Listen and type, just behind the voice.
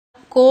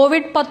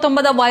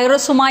COVID-19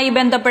 വൈറസുമായി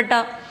ബന്ധപ്പെട്ട്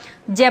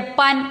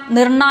Japan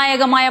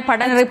നിർണായകമായ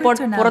പഠന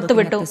റിപ്പോർട്ട്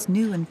പുറത്തുവിട്ടു.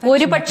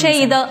 ഒരുപക്ഷെ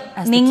ഇത്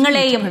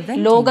നിങ്ങളെയും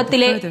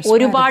ലോകത്തിലെ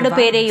ഒരുപാട്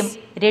പേരെയും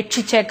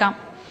രക്ഷിച്ചേക്കാം.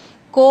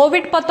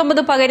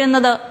 കോവിഡ്-19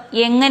 പകരുന്നത്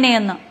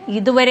എങ്ങനെയെന്ന്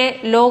ഇതുവരെ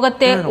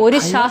ലോകത്തെ ഒരു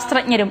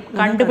ശാസ്ത്രജ്ഞരും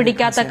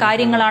കണ്ടുപിടിക്കാത്ത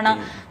കാര്യങ്ങളാണ്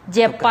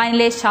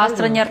ജപ്പാനിലെ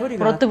ശാസ്ത്രജ്ഞർ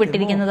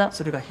പുറത്തുവിട്ടിരിക്കുന്നത്.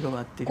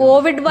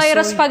 കോവിഡ്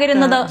വൈറസ്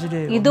പകരുന്നത്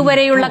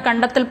ഇതുവരെയുള്ള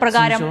കണ്ടെത്തൽ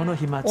പ്രകാരം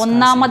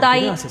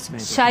ഒന്നാമതായി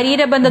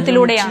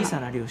ശരീരബന്ധത്തിലൂടെയാണ്.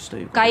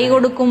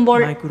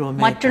 കൈകൊടുക്കുമ്പോൾ,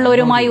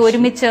 മറ്റുള്ളവരുമായി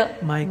ഒരുമിച്ച്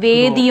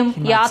വേദിയും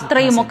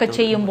യാത്രയും ഒക്കെ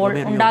ചെയ്യുമ്പോൾ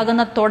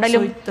ഉണ്ടാകുന്ന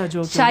തൊടലും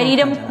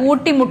ശരീരം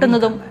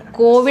കൂട്ടിമുട്ടുന്നതും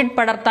കോവിഡ്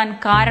പടർത്താൻ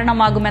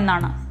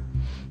കാരണമാകുമെന്നാണ്.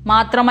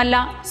 മാത്രമല്ല,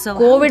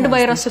 കോവിഡ്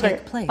വൈറസുകൾ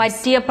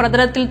പറ്റിയ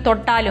പ്രതലത്തിൽ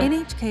തൊട്ടാലും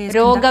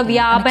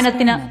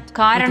രോഗവ്യാപനത്തിന്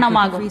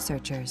കാരണമാകും.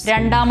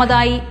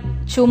 രണ്ടാമതായി,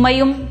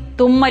 ചുമയും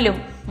തുമ്മലും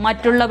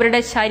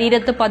മറ്റുള്ളവരുടെ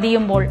ശരീരത്ത്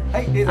പതിയുമ്പോൾ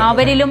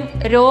അവരിലും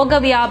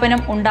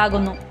രോഗവ്യാപനം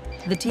ഉണ്ടാകുന്നു.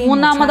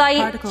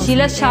 മൂന്നാമതായി,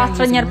 ചില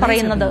ശാസ്ത്രജ്ഞർ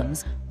പറയുന്നത്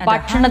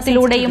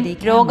ഭക്ഷണത്തിലൂടെയും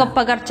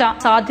രോഗപകർച്ച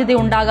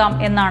സാധ്യതയുണ്ടാകാം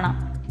എന്നാണ്.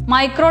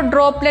 മൈക്രോ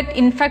ഡ്രോപ്ലെറ്റ്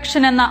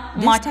ഇൻഫെക്ഷൻ എന്ന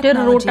മറ്റൊരു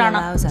റൂട്ടാണ്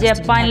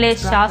ജപ്പാനിലെ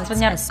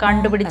ശാസ്ത്രജ്ഞർ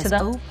കണ്ടുപിടിച്ചത്.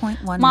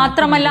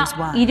 മാത്രമല്ല,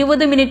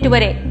 20 മിനിറ്റ്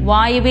വരെ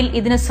വായുവിൽ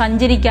ഇതിന്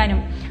സഞ്ചരിക്കാനും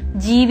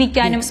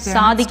ജീവിക്കാനും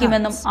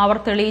സാധിക്കുമെന്നും അവർ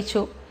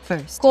തെളിയിച്ചു.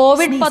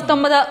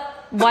 കോവിഡ്-19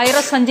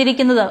 വൈറസ്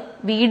സഞ്ചരിക്കുന്നത്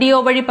വീഡിയോ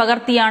വഴി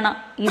പകർത്തിയാണ്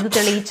ഇത്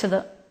തെളിയിച്ചത്.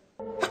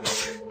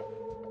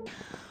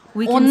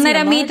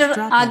 1.5 മീറ്റർ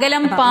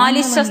അകലം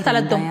പാലിച്ച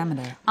സ്ഥലത്തും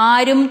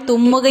ആരും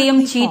തുമ്മുകയും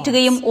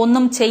ചീറ്റുകയും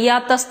ഒന്നും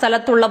ചെയ്യാത്ത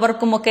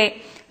സ്ഥലത്തുള്ളവർക്കുമൊക്കെ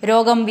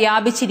രോഗം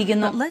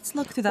വ്യാപിച്ചിരിക്കുന്നു.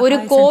 ഒരു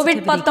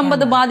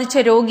കോവിഡ്-19 ബാധിച്ച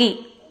രോഗി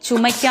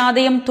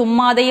ചുമയ്ക്കാതെയും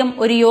തുമ്മാതെയും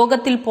ഒരു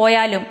യോഗത്തിൽ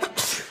പോയാലും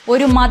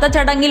ഒരു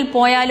മതചടങ്ങിൽ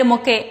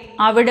പോയാലുമൊക്കെ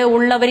അവിടെ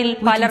ഉള്ളവരിൽ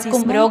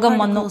പലർക്കും രോഗം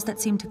വന്നു.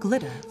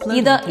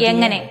 ഇത്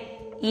എങ്ങനെ?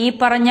 ഈ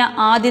പറഞ്ഞ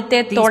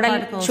ആദ്യത്തെ തൊടൽ,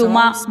 ചുമ,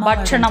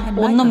 ഭക്ഷണം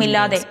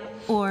ഒന്നുമില്ലാതെ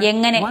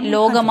എങ്ങനെ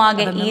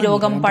ലോകമാകെ ഈ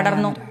രോഗം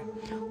പടർന്നു?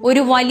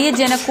 ഒരു വലിയ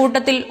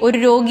ജനക്കൂട്ടത്തിൽ ഒരു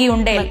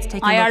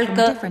രോഗിയുണ്ടെങ്കിൽ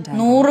അയാൾക്ക്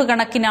 100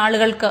 കണക്കിന്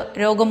ആളുകൾക്ക്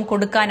രോഗം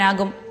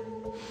കൊടുക്കാനാകും.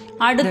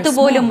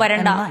 അടുത്തുപോലും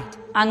വരണ്ട.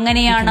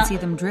 അങ്ങനെയാണ്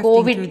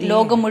കോവിഡ്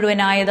ലോകം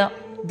മുഴുവനായത്.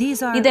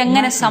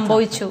 ഇതെങ്ങനെ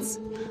സംഭവിച്ചു?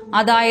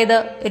 അതായത്,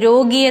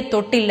 രോഗിയെ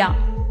തൊട്ടില്ല,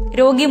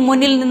 രോഗി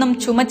മുന്നിൽ നിന്നും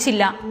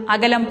ചുമച്ചില്ല,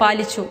 അകലം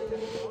പാലിച്ചു.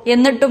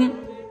 എന്നിട്ടും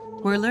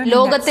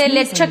ലോകത്തെ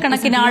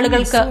ലക്ഷക്കണക്കിന്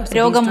ആളുകൾക്ക്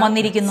രോഗം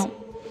വന്നിരിക്കുന്നു.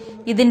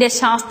 ഇതിന്റെ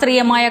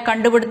ശാസ്ത്രീയമായ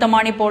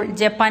കണ്ടുപിടുത്തമാണിപ്പോൾ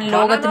ജപ്പാൻ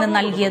ലോകത്തിന്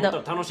നൽകിയത്.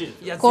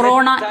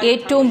 കൊറോണ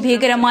ഏറ്റവും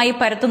ഭീകരമായി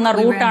പരത്തുന്ന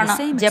റൂട്ടാണ്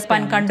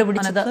ജപ്പാൻ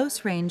കണ്ടുപിടിച്ചത്.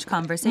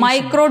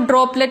 മൈക്രോ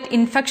ഡ്രോപ്ലെറ്റ്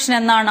ഇൻഫെക്ഷൻ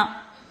എന്നാണ്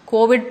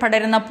കോവിഡ്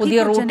പടരുന്ന പുതിയ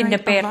റൂട്ടിന്റെ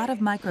പേർ.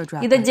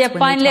 ഇത്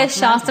ജപ്പാനിലെ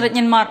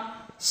ശാസ്ത്രജ്ഞന്മാർ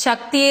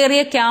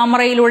ശക്തിയേറിയ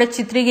ക്യാമറയിലൂടെ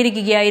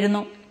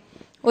ചിത്രീകരിക്കുകയായിരുന്നു.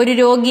 ഒരു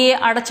രോഗിയെ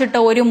അടച്ചിട്ട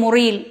ഒരു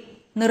മുറിയിൽ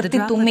നിർത്തി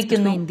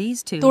തുമ്മിക്കുന്നു.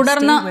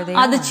 തുടർന്ന്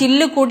അത്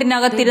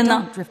ചില്ലുകൂട്ടിനകത്തിരുന്ന്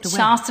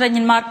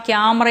ശാസ്ത്രജ്ഞന്മാർ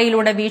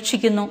ക്യാമറയിലൂടെ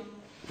വീക്ഷിക്കുന്നു.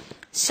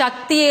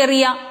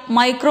 ശക്തിയേറിയ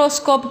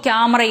മൈക്രോസ്കോപ്പ്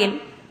ക്യാമറയിൽ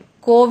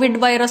കോവിഡ്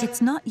വൈറസ്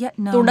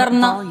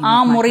തുടർന്ന് ആ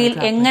മുറിയിൽ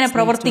എങ്ങനെ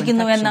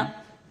പ്രവർത്തിക്കുന്നുവെന്ന്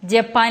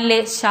ജപ്പാനിലെ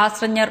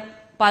ശാസ്ത്രജ്ഞർ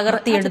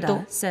പകർത്തിയെടുത്തു.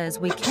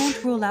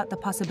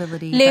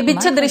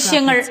 ലഭിച്ച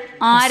ദൃശ്യങ്ങൾ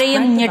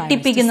ആരെയും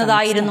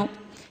ഞെട്ടിപ്പിക്കുന്നതായിരുന്നു.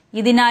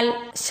 ഇതിനാൽ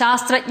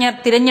ശാസ്ത്രജ്ഞർ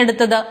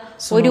തിരഞ്ഞെടുത്തത്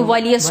ഒരു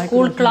വലിയ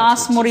സ്കൂൾ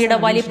ക്ലാസ് മുറിയുടെ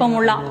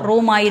വലിപ്പമുള്ള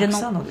റൂമായിരുന്നു.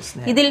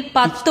 ഇതിൽ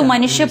 10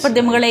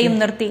 മനുഷ്യപ്രതിമകളെയും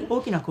നിർത്തി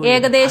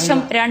ഏകദേശം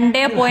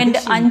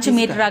 2.5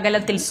 മീറ്റർ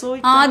അകലത്തിൽ.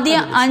 ആദ്യ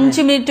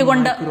 5 മിനിറ്റ്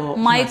കൊണ്ട്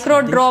മൈക്രോ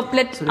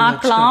ഡ്രോപ്ലെറ്റ് ആ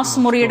ക്ലാസ്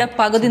മുറിയുടെ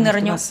പകുതി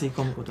നിറഞ്ഞു.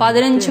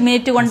 15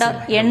 മിനിറ്റ് കൊണ്ട്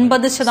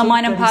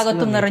 80%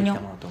 ഭാഗത്തും നിറഞ്ഞു.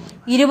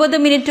 20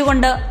 മിനിറ്റ്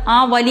കൊണ്ട് ആ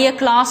വലിയ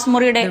ക്ലാസ്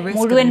മുറിയുടെ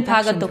മുഴുവൻ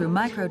ഭാഗത്തും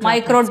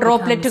മൈക്രോ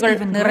ഡ്രോപ്ലെറ്റുകൾ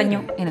നിറഞ്ഞു.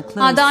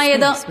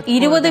 അതായത്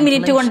 20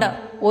 മിനിറ്റ് കൊണ്ട്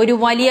ഒരു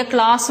വലിയ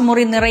ക്ലാസ്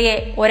മുറി നിറയെ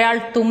ഒരാൾ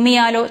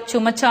തുമ്മിയാലോ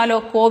ചുമച്ചാലോ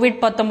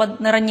കോവിഡ്-19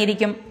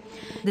 നിറഞ്ഞിരിക്കും.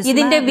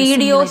 ഇതിന്റെ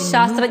വീഡിയോ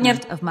ശാസ്ത്രജ്ഞർ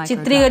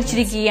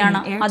ചിത്രീകരിച്ചിരിക്കുകയാണ്.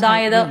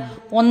 അതായത്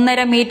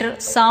 1.5 മീറ്റർ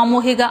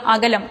സാമൂഹിക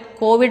അകലം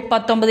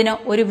കോവിഡ്-19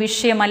 ഒരു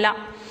വിഷയമല്ല.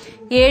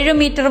 7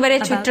 മീറ്റർ വരെ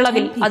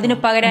ചുറ്റളവിൽ അതിനു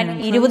പകരാൻ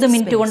 20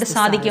 മിനിറ്റ് കൊണ്ട്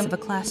സാധിക്കും.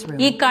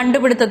 ഈ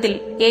കണ്ടുപിടുത്തത്തിൽ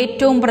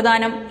ഏറ്റവും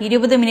പ്രധാനം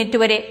 20 മിനിറ്റ്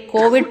വരെ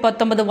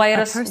കോവിഡ്-19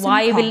 വൈറസ്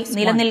വായുവിൽ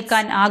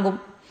നിലനിൽക്കാൻ ആകും.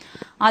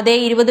 അതേ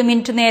 20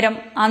 മിനിറ്റ് നേരം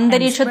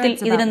അന്തരീക്ഷത്തിൽ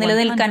ഇതിന്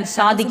നിലനിൽക്കാൻ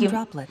സാധിക്കും.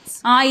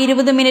 ആ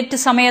 20 മിനിറ്റ്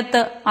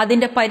സമയത്ത്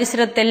അതിന്റെ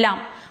പരിസരത്തെല്ലാം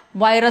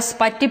വൈറസ്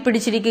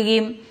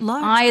പറ്റിപ്പിടിച്ചിരിക്കുകയും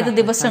ആയത്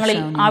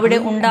ദിവസങ്ങളിൽ അവിടെ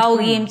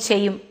ഉണ്ടാവുകയും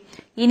ചെയ്യും.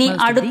 ഇനി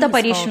അടുത്ത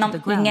പരീക്ഷണം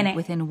ഇങ്ങനെ.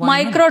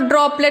 മൈക്രോ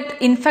ഡ്രോപ്ലെറ്റ്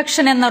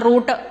ഇൻഫെക്ഷൻ എന്ന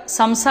റൂട്ട്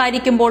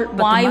സംസാരിക്കുമ്പോൾ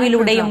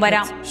വായുവിലൂടെയും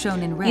വരാം.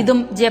 ഇതും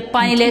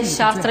ജപ്പാനിലെ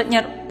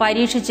ശാസ്ത്രജ്ഞർ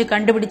പരീക്ഷിച്ച്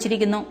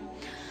കണ്ടുപിടിച്ചിരിക്കുന്നു.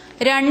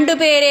 2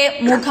 പേരെ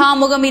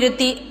മുഖാമുഖം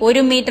ഇരുത്തി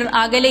 1 മീറ്റർ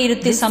അകലെ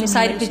ഇരുത്തി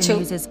സംസാരിപ്പിച്ചു.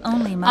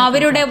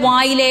 അവരുടെ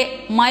വായിലെ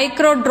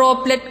മൈക്രോ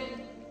ഡ്രോപ്ലെറ്റ്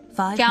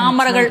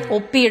ക്യാമറകൾ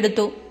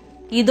ഒപ്പിയെടുത്തു.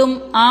 ഇതും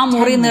ആ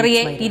മുറി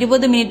നിറയെ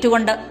 20 മിനിറ്റ്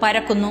കൊണ്ട്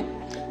പരക്കുന്നു.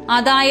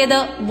 അതായത്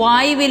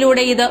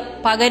വായുവിലൂടെ ഇത്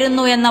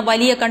പകരുന്നു എന്ന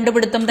വലിയ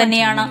കണ്ടുപിടുത്തം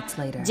തന്നെയാണ്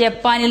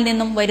ജപ്പാനിൽ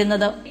നിന്നും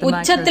വരുന്നത്.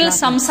 ഉച്ചത്തിൽ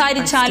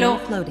സംസാരിച്ചാലോ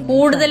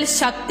കൂടുതൽ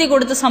ശക്തി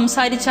കൊടുത്ത്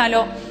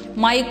സംസാരിച്ചാലോ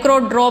മൈക്രോ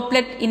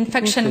ഡ്രോപ്ലെറ്റ്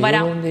ഇൻഫെക്ഷൻ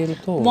വരാം.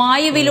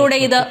 വായുവിലൂടെ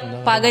ഇത്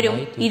പകരും.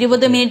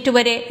 20 മിനിറ്റ്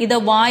വരെ ഇത്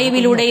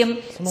വായുവിലൂടെയും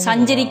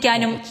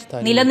സഞ്ചരിക്കാനും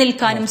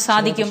നിലനിൽക്കാനും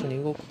സാധിക്കും.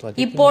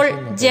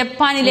 ഇപ്പോൾ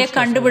ജപ്പാനിലെ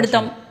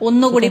കണ്ടുപിടുത്തം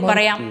ഒന്നുകൂടി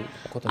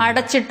പറയാം.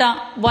 അടച്ചിട്ട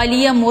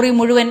വലിയ മുറി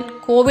മുഴുവൻ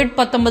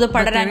COVID-19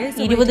 പടരാൻ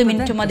 20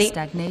 മിനിറ്റ് മതി.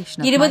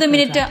 20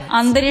 മിനിറ്റ്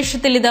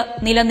അന്തരീക്ഷത്തിൽ ഇത്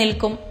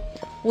നിലനിൽക്കും.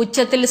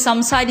 ഉച്ചത്തിൽ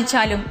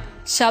സംസാരിച്ചാലും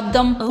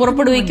ശബ്ദം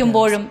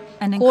പുറപ്പെടുവിക്കുമ്പോഴും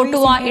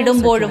കോട്ടുവ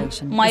ഇടുമ്പോഴും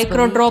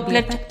മൈക്രോ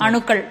ഡ്രോപ്ലെറ്റ്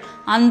അണുക്കൾ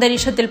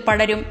അന്തരീക്ഷത്തിൽ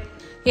പടരും.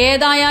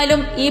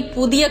 ഏതായാലും ഈ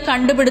പുതിയ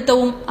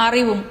കണ്ടുപിടുത്തവും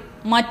അറിവും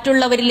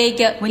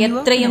മറ്റുള്ളവരിലേക്ക്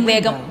എത്രയും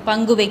വേഗം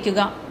പങ്കുവയ്ക്കുക.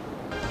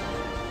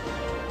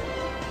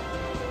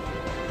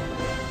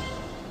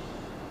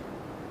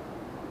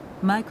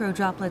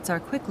 Microdroplets are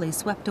quickly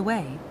swept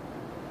away.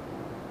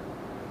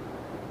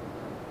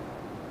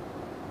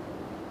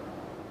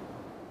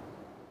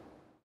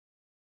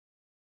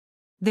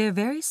 They're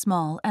very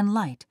small and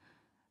light,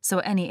 so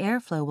any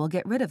airflow will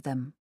get rid of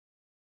them.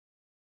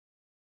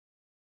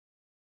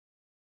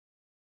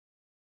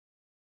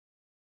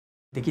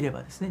できれ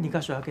ばですね、2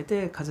箇所開け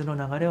て風の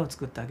流れを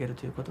作ってあげる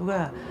ということ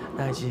が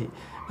大事。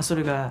そ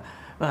れが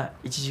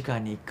1時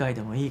間に1回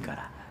でもいいか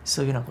ら、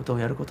そういうようなことを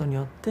やることに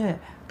よって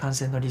感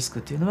染のリスク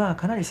っていうのは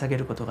かなり下げ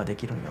ることがで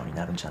きるように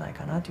なるんじゃない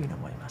かなというふうに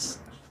思います。